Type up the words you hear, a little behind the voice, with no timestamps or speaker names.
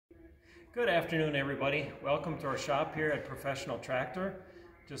Good afternoon, everybody. Welcome to our shop here at Professional Tractor.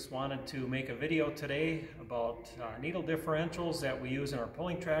 Just wanted to make a video today about needle differentials that we use in our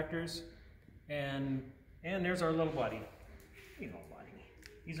pulling tractors. And there's our little buddy. You know, buddy.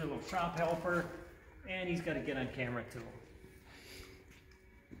 He's our little shop helper, and he's got to get on camera too.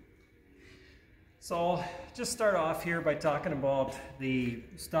 So just start off here by talking about the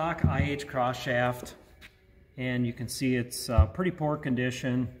stock IH cross shaft. And you can see it's pretty poor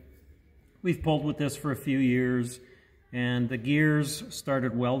condition. We've pulled with this for a few years, and the gears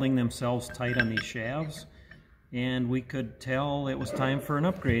started welding themselves tight on these shafts, and we could tell it was time for an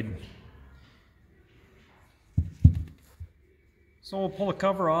upgrade. So we'll pull the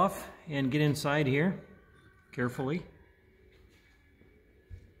cover off and get inside here carefully.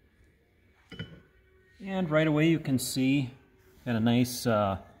 And right away you can see got a nice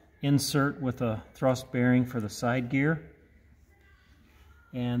insert with a thrust bearing for the side gear,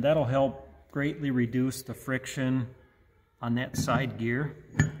 and that'll help greatly reduce the friction on that side gear.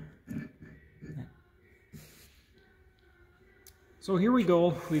 So here we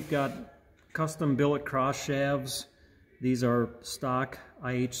go. We've got custom billet cross shafts. These are stock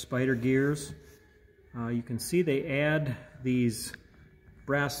IH spider gears. You can see they add these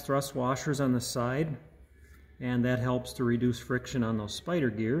brass thrust washers on the side, and that helps to reduce friction on those spider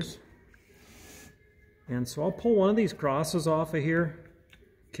gears. And so I'll pull one of these crosses off of here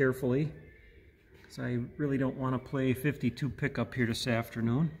carefully, because I really don't want to play 52 pickup here this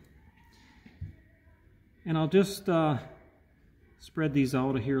afternoon. And I'll just spread these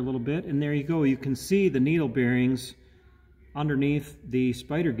out of here a little bit, and there you go. You can see the needle bearings underneath the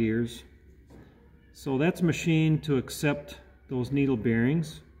spider gears. So that's machined to accept those needle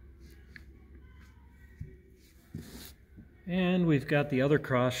bearings. And we've got the other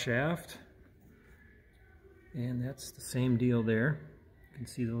cross shaft, and that's the same deal there. You can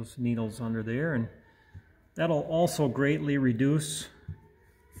see those needles under there, and that'll also greatly reduce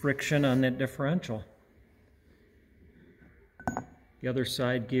friction on that differential. The other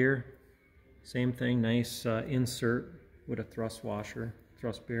side gear, same thing, nice insert with a thrust washer,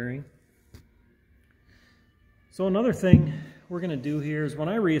 thrust bearing. So another thing we're going to do here is when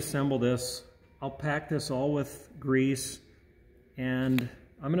I reassemble this, I'll pack this all with grease, and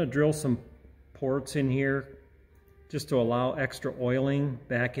I'm going to drill some ports in here just to allow extra oiling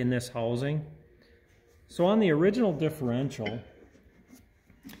back in this housing. So on the original differential,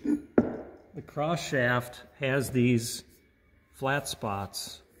 the cross shaft has these flat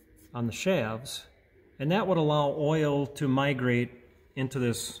spots on the shafts, and that would allow oil to migrate into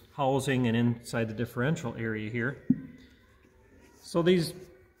this housing and inside the differential area here. So these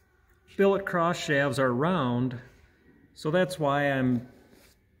billet cross shafts are round, so that's why I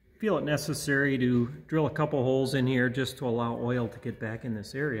feel it necessary to drill a couple holes in here just to allow oil to get back in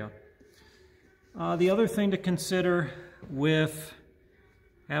this area. The other thing to consider with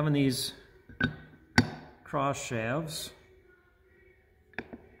having these cross shafts,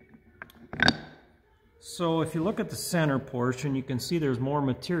 so if you look at the center portion, you can see there's more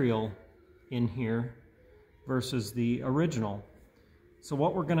material in here versus the original. So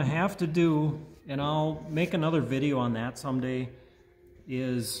what we're going to have to do, and I'll make another video on that someday,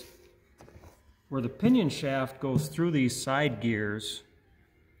 is where the pinion shaft goes through these side gears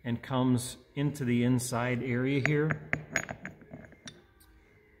and comes into the inside area here.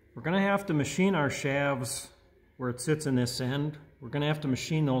 We're going to have to machine our shafts where it sits in this end. We're going to have to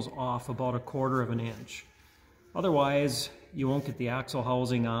machine those off about 1/4 of an inch. Otherwise, you won't get the axle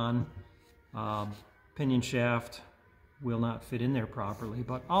housing on. Pinion shaft will not fit in there properly.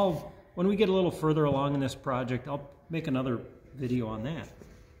 But when we get a little further along in this project, I'll make another video on that.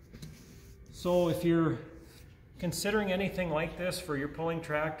 So if you're considering anything like this for your pulling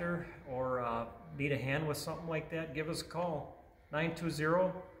tractor, or need a hand with something like that, give us a call.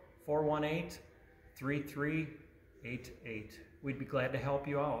 920-418-3388. We'd be glad to help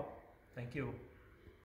you out. Thank you.